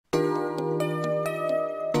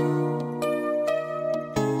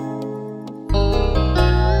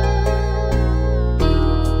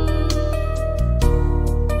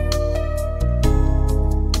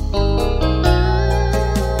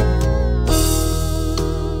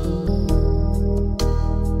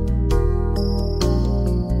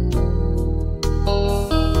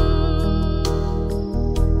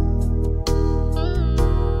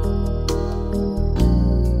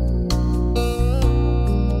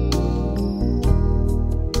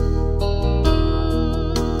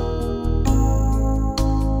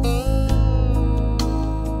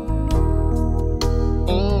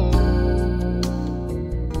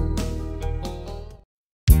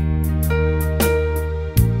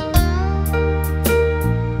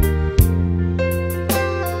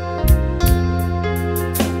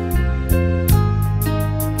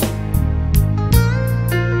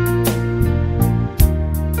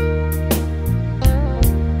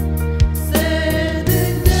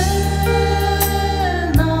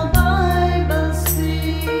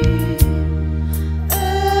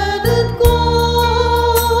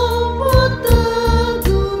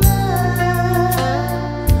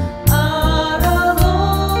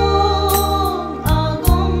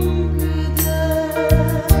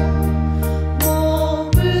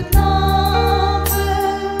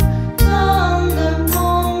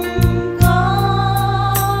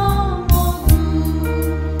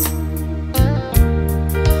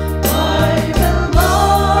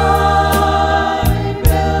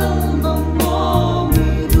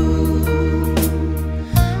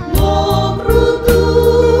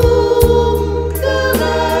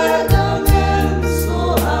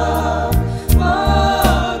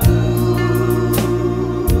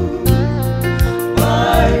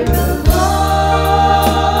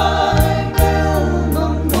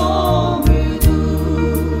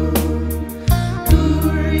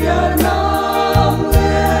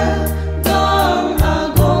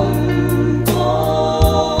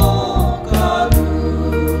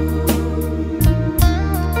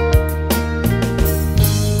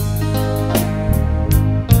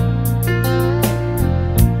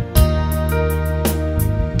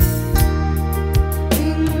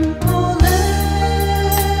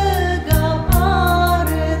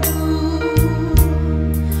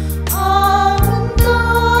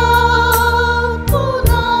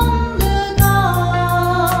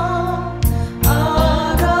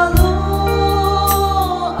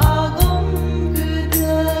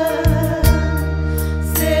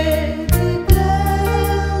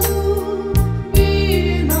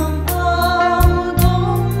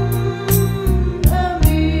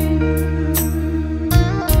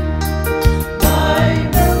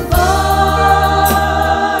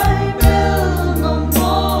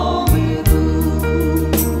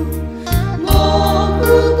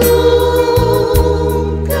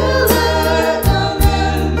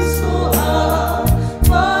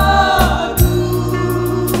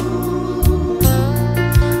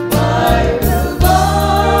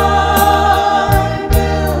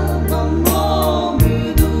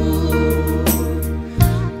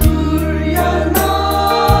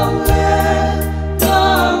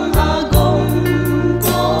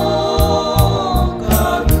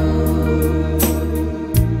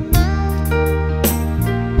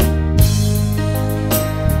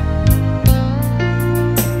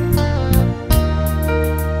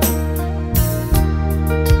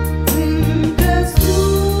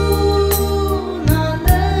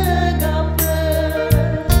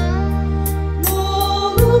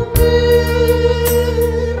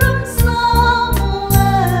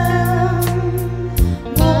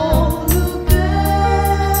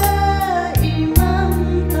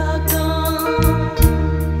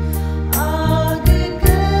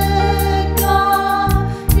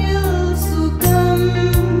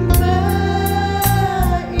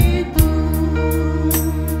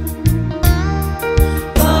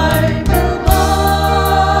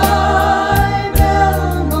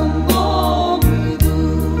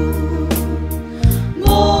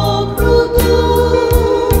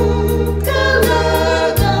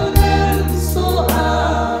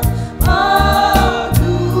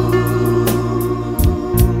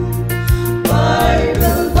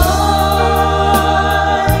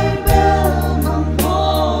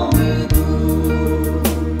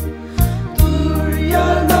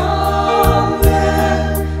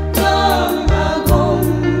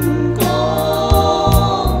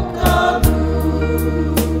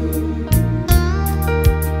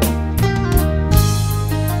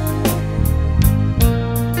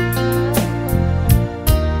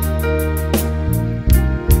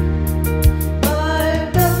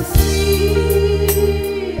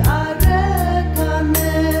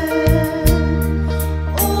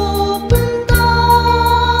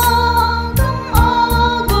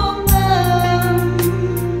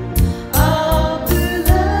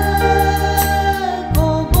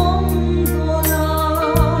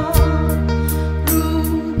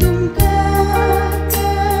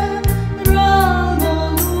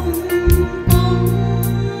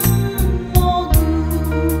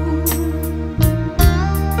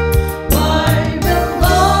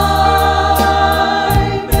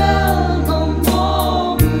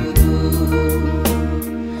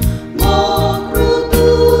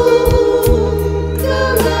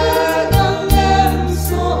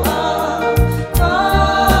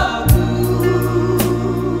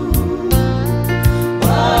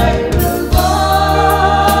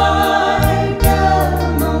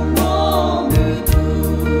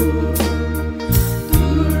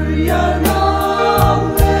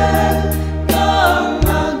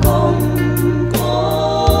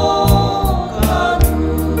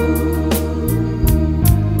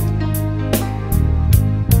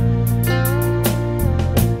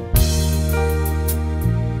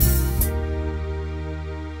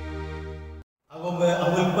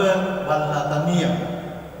amul pa balla tania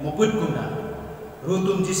muput kuna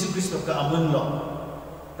rutum Yesus Kristus ka amun lo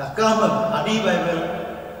takamam adi Bible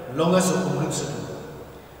longaso kumruk sudu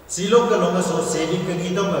silo ka longaso sedi ka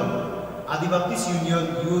gitomam adi Baptist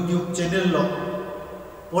Union YouTube channel lo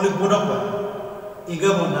polik bodok ba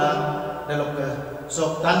iga mona dalok ka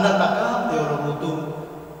so tanda takam teoro rutum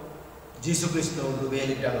Yesus Kristus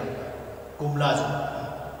rubeli dalam kumlaju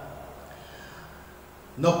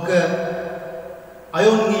nok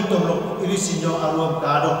ayon ngitom lo irisinyo arom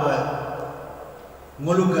kadok ba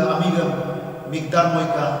ngoluka amigam migdar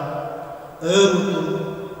moika erutum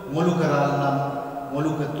ngoluka ralam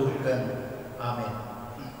ngoluka turkan amen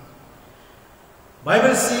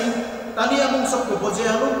Bible si tani among sok ko boje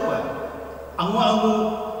alom pa amu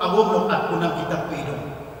agom lo at punang kitab pidong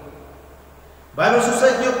Bible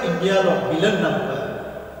Society of India lo bilan nam pa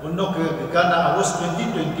unno ke kana August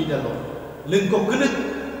 2020 dalo lengkop genit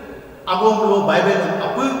agom lo Bible ang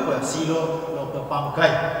apa pa silo lo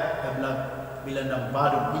pamkai dabla bilan nam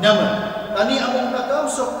badong inama tani among takaw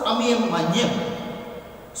sok ami manyem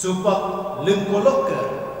supak lengkolok ke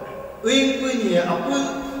uing punya apa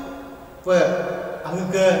pa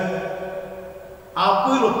angka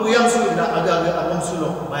apa lo puyang sudah agak-agak among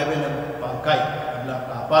sulok Bible nam pangkai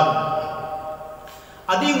dabla badong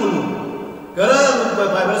adi ngulu kara lumpa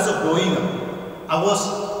Bible sok doing August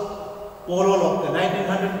polo lo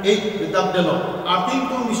 1908 kitab delo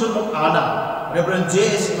arting tu mission of Ana Reverend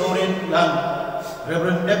J.S. Lawrence Lang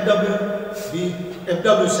Reverend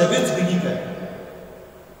F.W. Savage Binika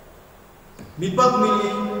Mipak Mili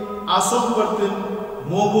Asok Pertin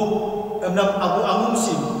Mobuk Emnam Abu Angum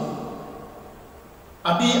Sim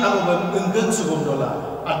Adi Agam Enggang Sugom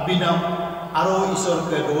Dola Adbinam Aro Isor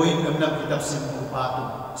ke Doing Emnam Kitab Sim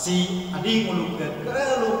Patu si Adi Muluk ke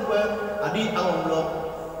Kera Lupa Adi Agam Lok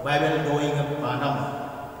Bible Doing Panam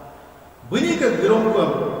Bunyi ke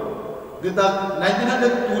Gerongkom Getak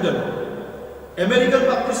 1902 dan American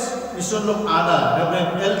Baptist Mission of Ana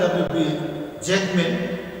Reverend L.W.B. Jackman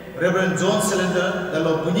Reverend John Cylinder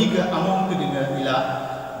dalam bunyi ke among kedinga ila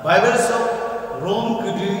Bible sok Rome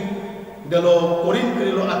kedi dalam Korin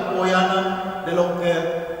kedi lo at poyana dalam ke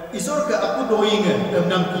isor ke aku doing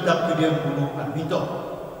enam kitab kediam bulu admito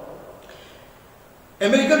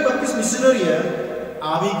American Baptist Missionary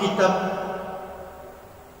abi kitab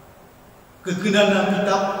kekenalan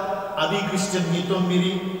kitab abi Christian ngitom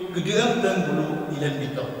miri kediam dan bulu ilan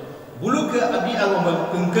bito bulu ke abi agama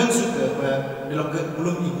engkan suka pa dalam ke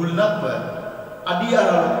belum igulnak pa adi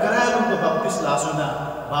aral keralu ke Baptist lasuna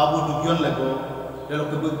babu dugyon lago dalam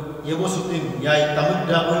ke yebo suting yai tamud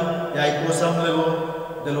dabu yai kosam lago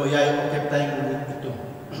dalam yai okep tayang bulu itu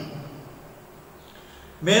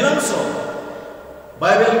melam so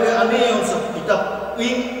Bible ke ane yang so kitab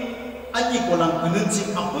ing anyi kolang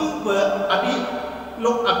kenensik apa ba adi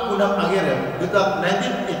lok akunam agere kitab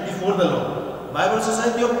 1984 dalo Bible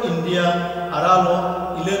Society of India aralo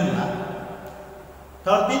ilenna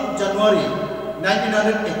 13 January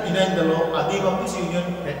 1989 dalo Adi Baptist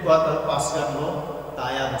Union headquarter paskan lo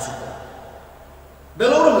taya musuka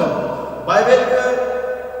dalo orang Bible ke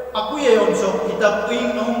aku yang so kitab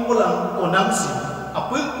ing ang kolang konangsi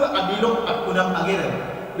apa ba adi lok akunam agere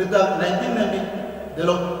kitab 1990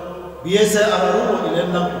 dalo biasa aralo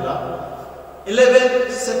ilenna pula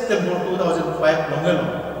 11 September 2005 Longelo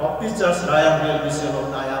Baptist Church Rayang Real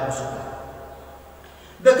Biselo Taya Musuka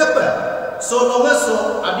Dekapa so longa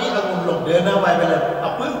so adi agung lok dena Bible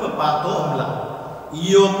apa yang pepato amla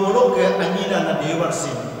iyo polo ke anina na dewar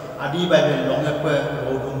sim adi Bible longa pe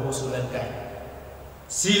rodung busulan kai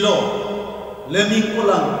silo leming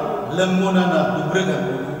pulang lemona na dubregan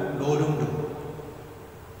lodung du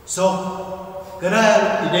so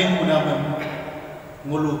keral ideng punamam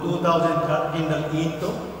ngulu 2013 dal into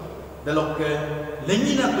dalok ke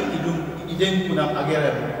lenyina pe ideng punam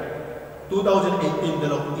ageran 2018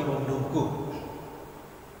 dalok ibom dungku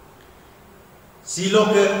silo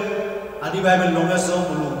ke adi Bible longa so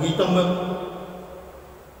bulu gitom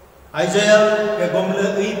Isaiah ke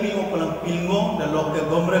gomle ipi ngo pulang pilngo dalok ke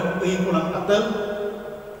gomre i pulang atel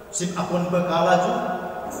sim akon bekalaju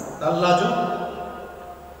talaju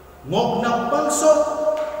ngok na pangso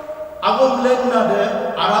agom len na de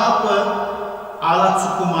arapa alat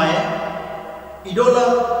suku maya idola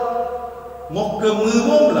mok ke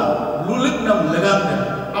mewom la lulik nam legam de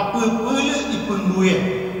apa pule ipun duye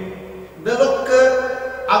dalok ke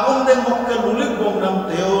agom de mok ke lulik bom nam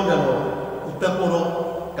teo dalo utaporo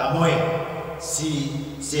kamoy si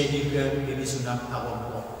sedi ke ini sunam agom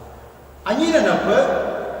ko anyina na pe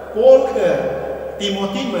Paul ke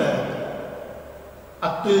Timothy me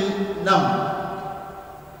atu 6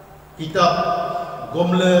 kitab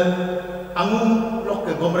gomle angung lok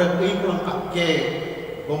ke gomrek ei pulang akke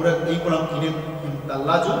gomrek ei pulang kinit himtal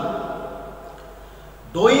laju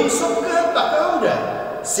doing sok ke takau dah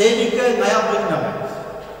sedi ke ngaya pulang nama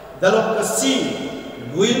dalok ke si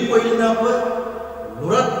luil poil napa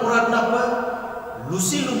lurat purat napa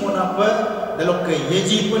lusi lumon napa dalok ke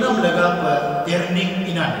yeji punam laga pa terning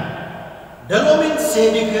inan dalomin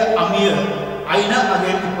sedi ke amir aina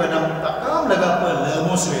ager ipanam takam laga pa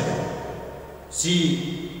lemos weda si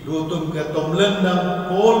rutum ke tomlen nam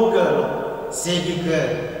pol ke sedi ke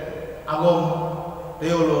agom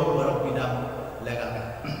teolo berpinam laga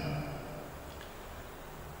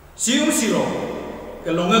siu siro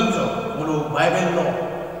ke longek jo mulu bible lo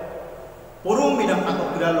porum minam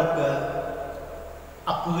atau kira ke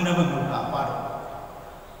apa nama mulu apa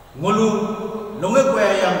ngulu longek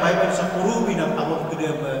yang bible sa porum minam agom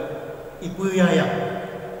kira ipu yang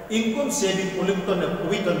ingkun sedi pulim ton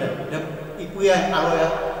puiton dan ipu yang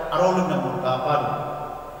arolun nam kapal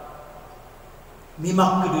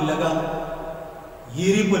mimak kedi lagang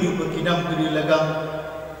yiri padi pekinam kedi lagang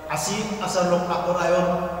asim asal lok akor ayon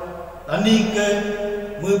tani ke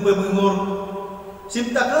mepe mengur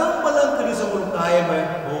simtakam malang kedi semul kaya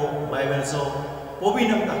ho bible so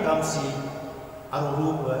pobinam takam si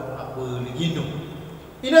arulu apa ligindu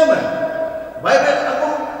inama bible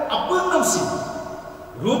aku apa namsi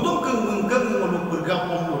rutum ke mengkang ngulu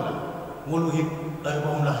bergapong mula ngulu hip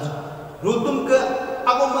arbom laju rutum ke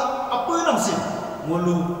apa namsi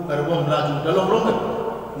ngulu arbom laju dalam rongan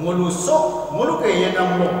ngulu sok ngulu ke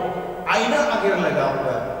yenam lo aina akhir laga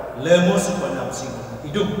apa lemo sepanam sing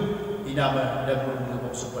hidup inama dan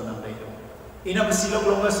ngulu sepanam hidup inama silong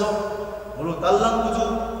longa sok ngulu talang tuju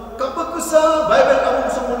kapa kesa bible abong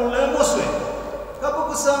sok ngulu lemo swe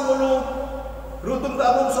kapa kesa ngulu rutum ka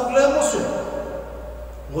abong sok lemos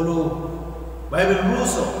ngulu bible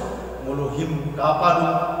ruso ngulu him kapadu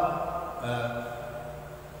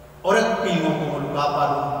orang pilgo ngulu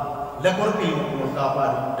kapadu lekor pilgo ngulu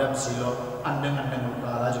kapadu dam silo andeng-andeng ngulu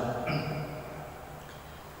kalaju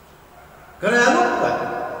karena lupa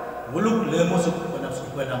ngulu lemos penafsu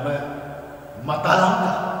penama matalang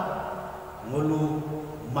ka ngulu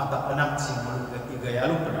mata penang sing ngulu ketiga ya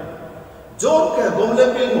lupa jor ke gomle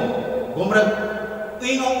pilgo gomre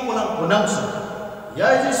ingong pulang punam su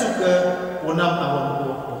ya Yesus ke punam awam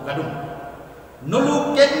ko kadum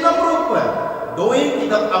nulu kenam rupa doi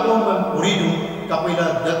kitab awam mempuridu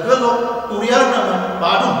kapila dekelo turiana man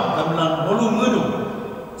padum kamlan nulu ngudum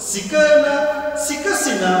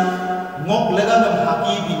sikasina ngok lega nam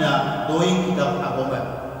haki bina doi kitab awam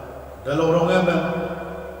dalam ronga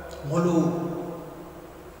mulu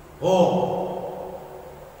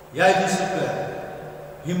ya Yesus ke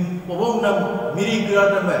him pobong nam miri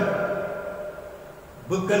gerak nama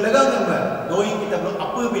berkelagang nama doi kita belum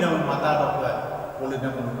apa bina mata apa boleh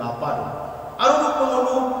nama apa tu aru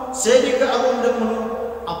pengulu sedi ke agom dan mulu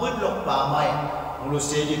apa blok pamai mulu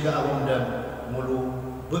sedi ke agom dan mulu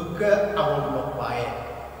beka agom blok pae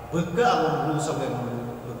beka agom mulu sampai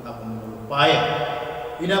mulu beka agom mulu pae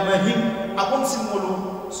ina mahim agom sim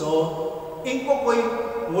mulu so ingko koi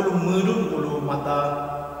mulu mudun mulu mata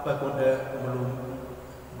pakoda mulu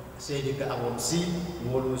sedi ke awam si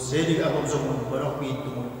mulu sedi ke awam zong berok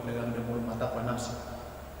itu dengan demul mata panamsi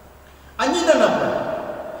anyi dan apa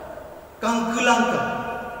kang kelangka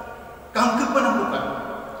kang kepanambukan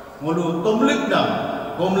mulu tomlik nam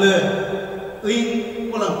gomle ing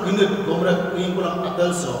pulang genut gomrak ing pulang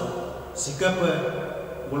atal so sikap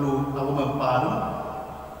mulu awam mempanu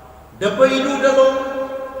dapat itu dalam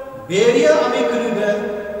beria ami kenuda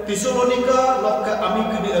Tesalonika lokka ami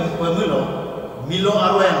kenuda pemelo milo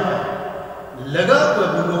arwayang laga ke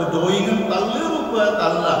bulu doingam talleru pa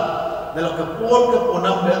talla dalam ke pol ke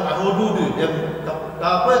ponam de arodu de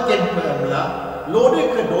kapa ken pemla lode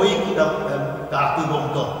ke doi kita kati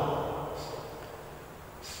bongto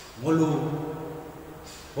mulu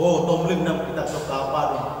tomlim nam kita so kapa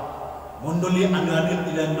do mondoli anu-anu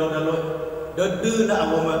tilando dalo dede na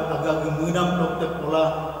awama agak gemunam dokter pola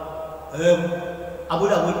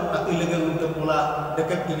abud ati legang untuk pola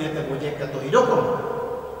dekat kini terbojek atau hidupon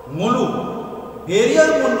mulu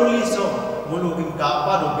beria mondoli so mulu kin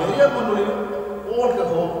kapa do beria mondoli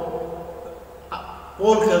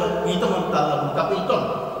pol ke itu mentala kapiton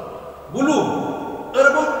bulu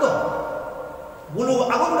erbong to bulu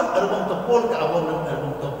agom nak erbong to pol ke agom nak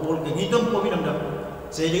erbong to pol ke hitam ko binam dak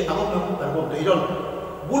sedi agom nak erbong to idol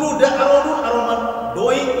bulu da aroman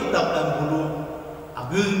doi kitab dan bulu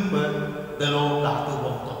agung pe delo lahtu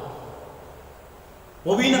bongto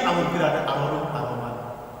bobina amun pirada aroman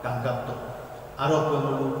kanggap to aro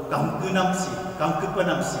pemulu kang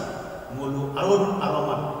kepenam si mulu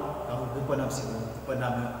aroman kang kepenam si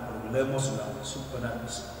penam lemos na supana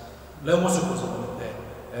lemos ko sa mga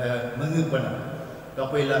mengupana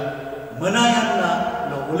kapaila menayan na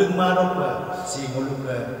lo uling manok ba si ngulu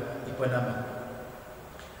ka ipanama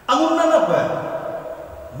angon na ba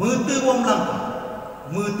muti wong lang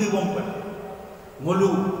muti wong pa ngulu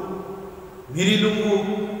mirilungu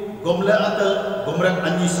gomla atal gomrak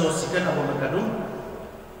anyiso sikan abo makadum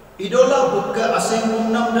idola buka asing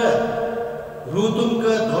umnam da rutum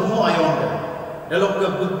ke dharma ayon da dalam ke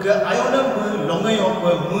buka ayonam bu longayo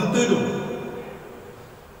ke mutudu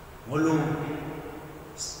ngulu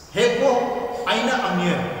heko aina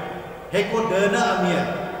amia heko dana amia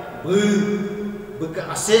buka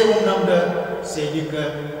asing umnam da sedi ke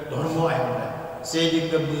dharma ayon da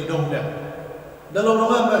sedi ke mudong da dalam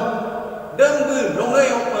longayo dan bu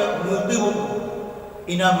longayo ke mutudu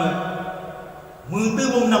inama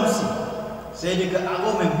mutu namsi saya juga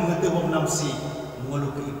agak mutu namsi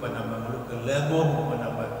mulu ke ipanama mulu ke lemo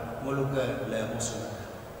ipanama mulu ke lemo sunat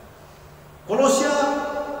Kolosya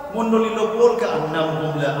mondoli lopol ke anam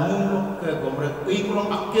gomla amun ke gomra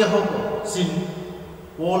ikulong akke hoko sin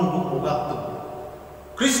pol bu gaktu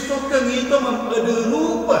Kristo ke ngito mempede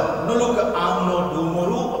rupa nulu ke amlo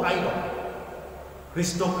dumoru ayo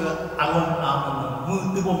Kristo ke agam amam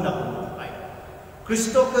mutu namsi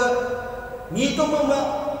Kristo ke ngito mama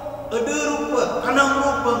ada rupa kanang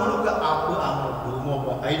rupa meluka apa amal dumo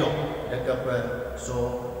ba aido dekat pa so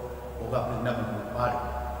ogap nam par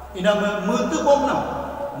inama mutu bom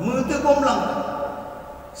lang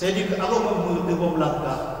saya di aku mutu bom lang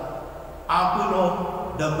ka apa lo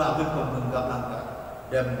dam agak pemenggap lang ka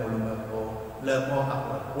dam mulung ko lemo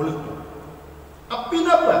apa ulut api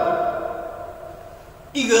napa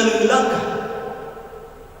igal lang ka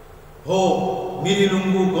ho miri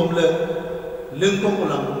lunggu gomle lengkong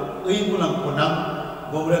ulang, konang,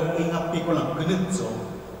 gomrak ingapi ulang genit so,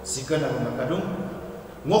 sikan aku makadung,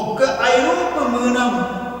 ngok ke ayo pemenam,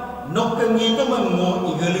 nok ke ngito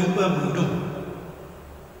mengo igalung pemudung,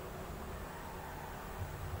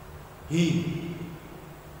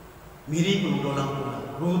 miri penudolang pulang,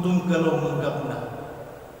 rutum kalau menggap na,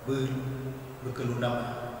 berkelunam,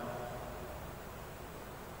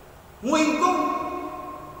 nguingkong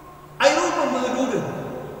ayo pemudung.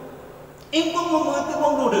 Ingkong memerti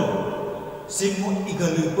wong roden simu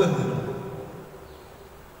igalu pemudung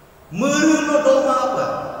merulo doma apa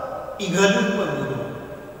igalu pemudung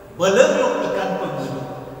baleng ikan pemudung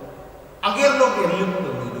ager lo gerlum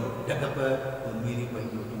pemudung dakapa pemiri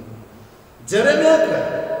pemudung jarana ka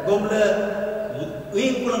gomla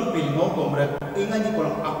ing pulang pilmo gomra ingani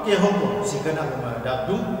pulang akke homo sikana ma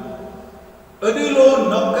dabdu adilo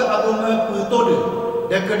nokka agama putode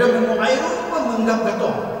dakada mo ayo menganggap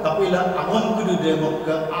katong tapi lah awam kudu dengok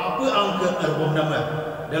ke apa angka arbom nama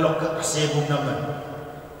dalam ke asebom nama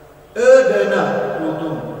dana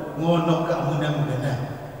rutum ngonok ke amunam dana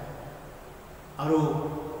aru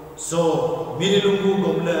so miri lunggu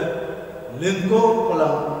gomla lengko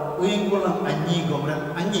kolang uing kolang anyi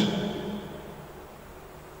gomra anyi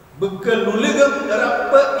bekal lulegam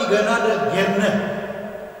darapa iganada gerna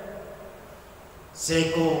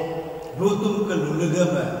seko rutum ke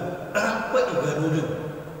lulegam apa igalunam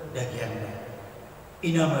dagiannya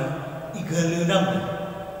inama igalunam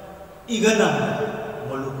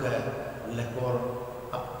meluka lekor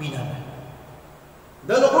apinan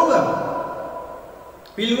dalam program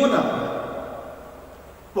pilihunam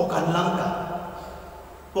pokan langka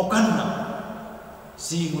pokan nam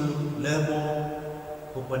si mulu lemo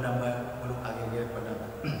upanama mulu agege panama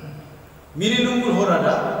miri lungul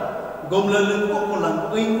horada gomla lengko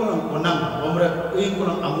kolang uing kolang konang gomra uing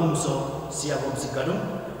kolang amumso siapom sikadum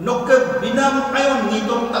nokke binam ayon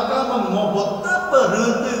ngitom takama ngobot apa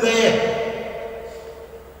rute gaya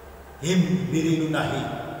him biri nunahi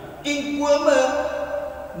ing kuama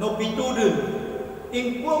no pituden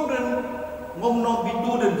ing kuamden ngom no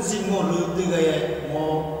pituden singo rute gaya mo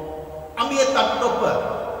amia tattopa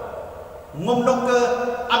ngom nokke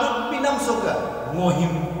adut binam soka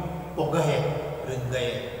ngohim pogaya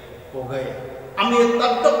renggaya pogaya amir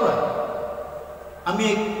tatap lah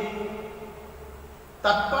amir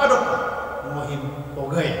tatpadok mohim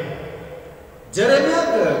pogaya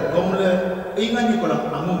Jeremia ke gomle ingan ni kolam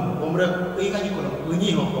amum gomre ingan ni kolam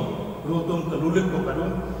bunyi hokom rutum ke lulut ko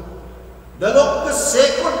kadung dalok ke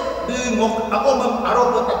sekot de ngok ako mam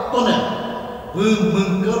arop taktona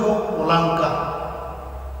bemengkero polangka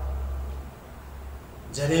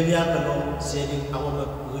Jeremia kalau seding ako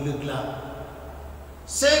magulugla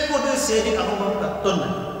seko de sedik ako magtatona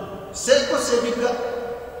seko sedik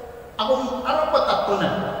ako arapa tatona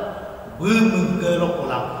bemengkero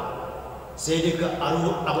polangka sedik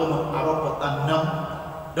aru ako mag arapa tanam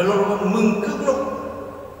dalor mengkeglok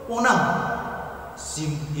ponam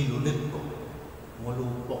sim ilulit ko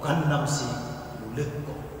ngolu pokan nam si lulit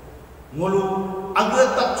ko ngolu aga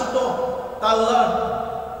tak cuto tala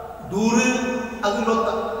dure aga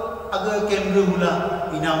lotak aga kendre hula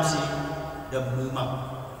inam si dam memang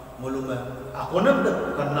ngolu ma ako nam dak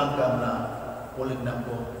kanam kamna polik nam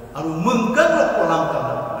ko aru mengkan lo polang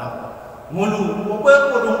kamna nam ngolu popa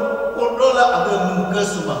podong podola aga mengka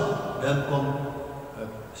suma dan kom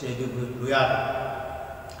sede berluyar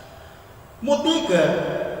motika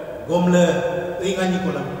gomle ingani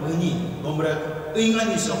kolam bunyi gomre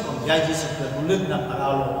ingani sokong jaji seker bulut nak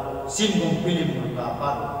aralo sim gom pilim muka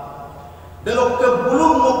apa delok ke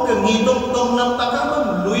bulung mok ke ngidong tong nam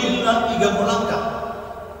takamam luil na iga molangka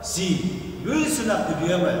si luil sunak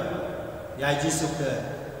kudiama jaji seker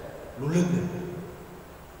lulut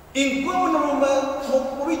ingko menoluma mok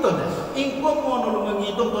puriton ingko menoluma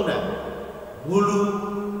ngidong tona bulu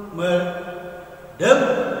dem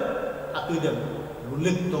atau dem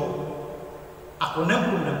lulit to aku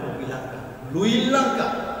pun bilang luilangka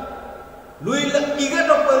luilang iga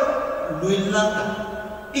doper luilangka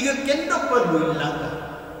iga ken doper luilangka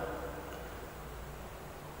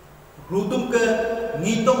rutum ke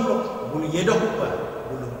ngitong lo bulu yedok per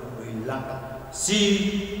bulu luilangka si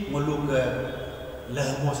ngulu ke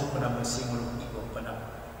lehmo sepenama si ngulu iko penama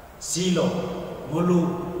si lo ngulu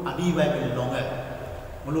adi baik longa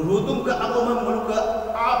ngulu rutum ke agama ngulu ke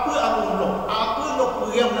apa lo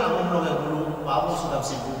periam na agama lo ngulu Pabo sudah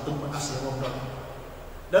rutum asih agama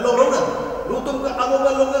dalam longa rutum ke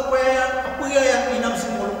agama longa kaya apa yang inam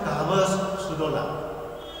semua kawas sudola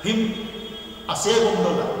him asih agama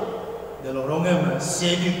lo dalam longa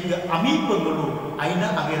sedi ke ami pengulu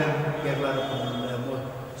aina akhiran kerla pengulu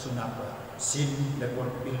sunapa sim lekor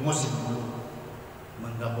pilmosin ngulu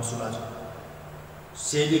menggapo sulaju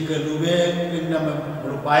sedi ke lube pinna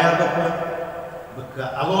berupaya dapat beka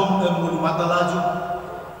awam ke mulu mata laju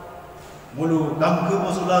mulu kamke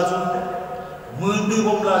mosul laju mundu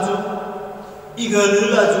bom laju iga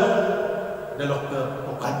laju delok ke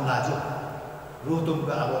pokan laju rutum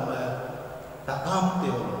ke awam takam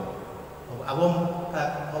teo awam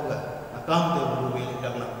tak oga takam teo lube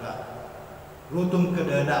dak langka rutum ke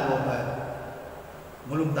dana awam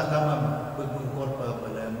mulum takamam begungkor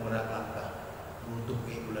pada murak langka rutum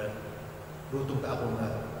ke bulan rutum ke abang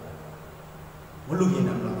mulung yang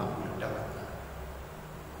nak apa dalam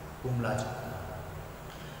kumlaj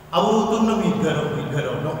abu rutum nami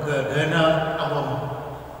garo nok ke dana abang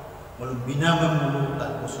mulung bina memulu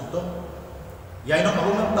tak kusuto ya nok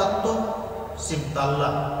abang tak to simtalla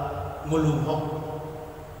mulung hok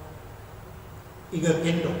iga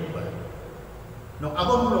kendok nok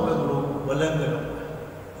abang mulung balang garo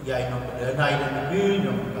ya nok dana ina bil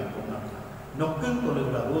nok Nokken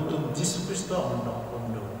tolong rutum Yesus Kristus menok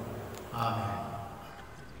kondo. Amin.